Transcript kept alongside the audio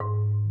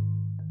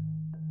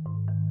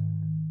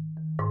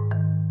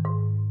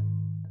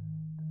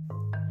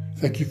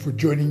Thank you for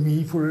joining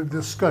me for a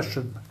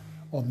discussion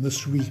on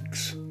this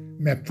week's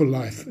Map for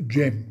Life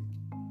gem.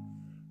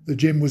 The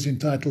gem was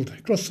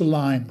entitled Cross the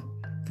Line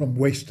from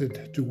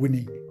Wasted to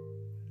Winning.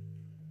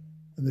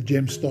 And the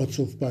gem starts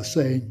off by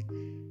saying,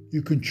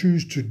 you can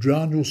choose to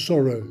drown your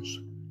sorrows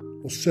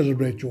or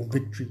celebrate your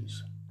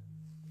victories.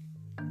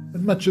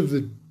 And much of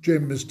the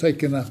gem is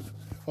taken up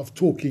of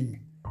talking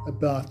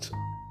about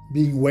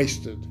being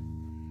wasted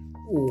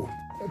or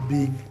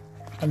being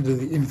under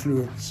the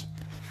influence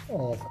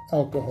of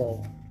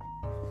alcohol.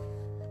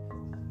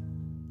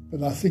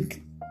 But I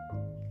think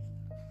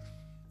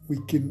we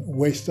can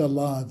waste our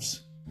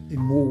lives in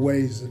more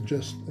ways than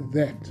just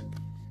that.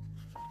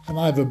 And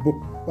I have a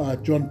book by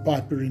John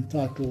Piper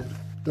entitled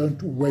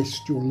Don't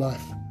Waste Your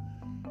Life.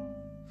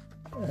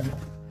 And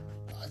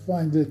I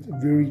find it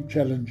very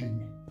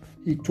challenging.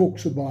 He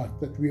talks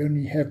about that we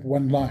only have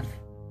one life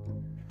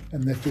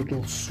and that it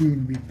will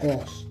soon be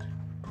past.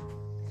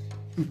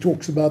 He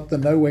talks about the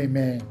Noway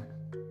Man,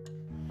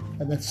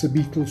 and that's the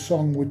Beatles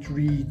song which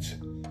reads,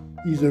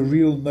 he's a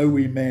real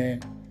nowhere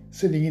man,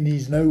 sitting in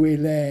his nowhere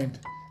land,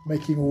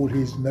 making all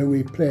his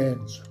nowhere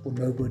plans for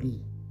nobody.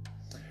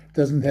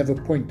 Doesn't have a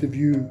point of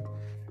view,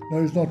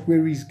 knows not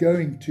where he's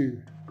going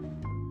to.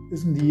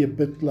 Isn't he a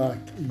bit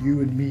like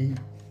you and me?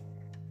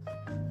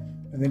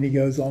 And then he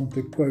goes on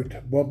to quote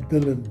Bob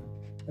Dylan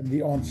and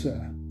the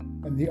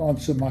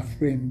answer, my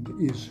friend,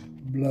 is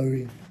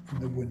blowing in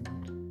the wind.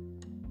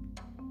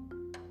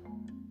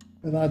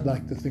 But I'd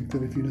like to think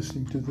that if you're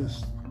listening to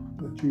this,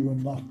 that you are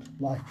not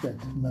like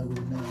that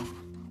nowhere man.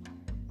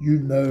 You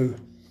know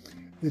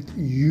that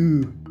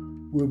you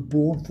were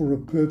born for a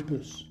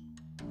purpose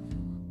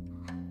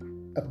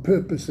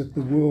that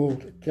the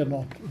world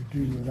cannot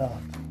do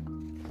without.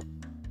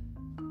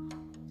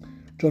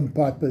 John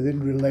Piper then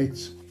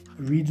relates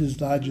a Reader's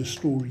Digest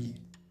story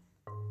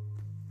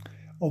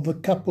of a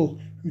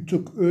couple who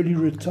took early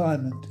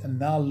retirement and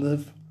now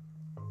live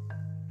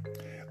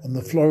on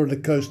the Florida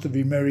coast of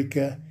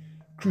America,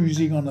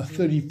 cruising on a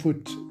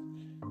 30-foot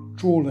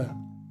trawler,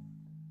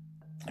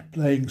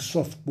 playing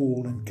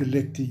softball and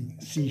collecting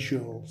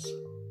seashells.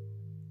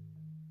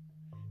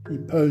 He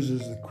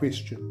poses the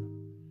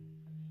question,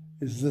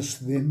 is this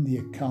then the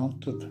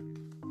account of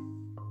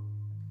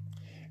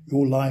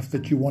your life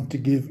that you want to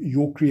give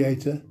your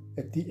Creator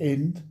at the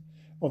end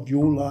of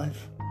your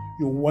life,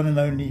 your one and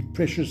only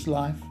precious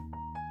life?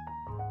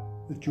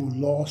 That your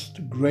last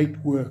great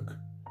work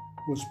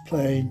was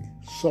playing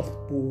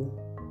softball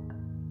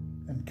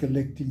and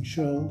collecting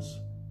shells?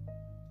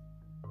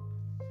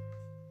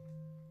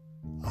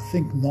 I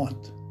think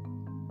not.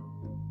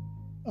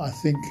 I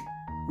think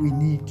we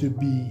need to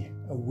be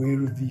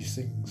aware of these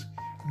things,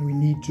 and we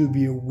need to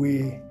be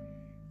aware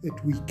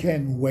that we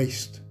can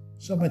waste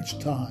so much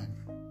time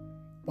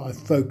by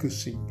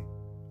focusing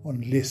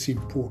on less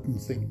important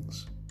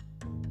things.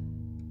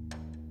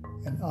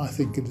 And I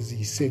think it is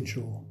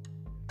essential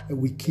that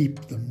we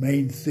keep the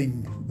main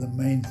thing,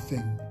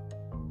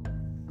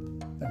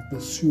 and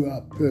pursue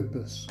our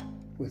purpose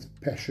with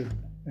passion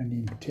and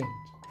intent.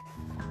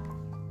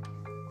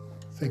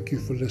 Thank you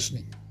for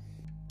listening.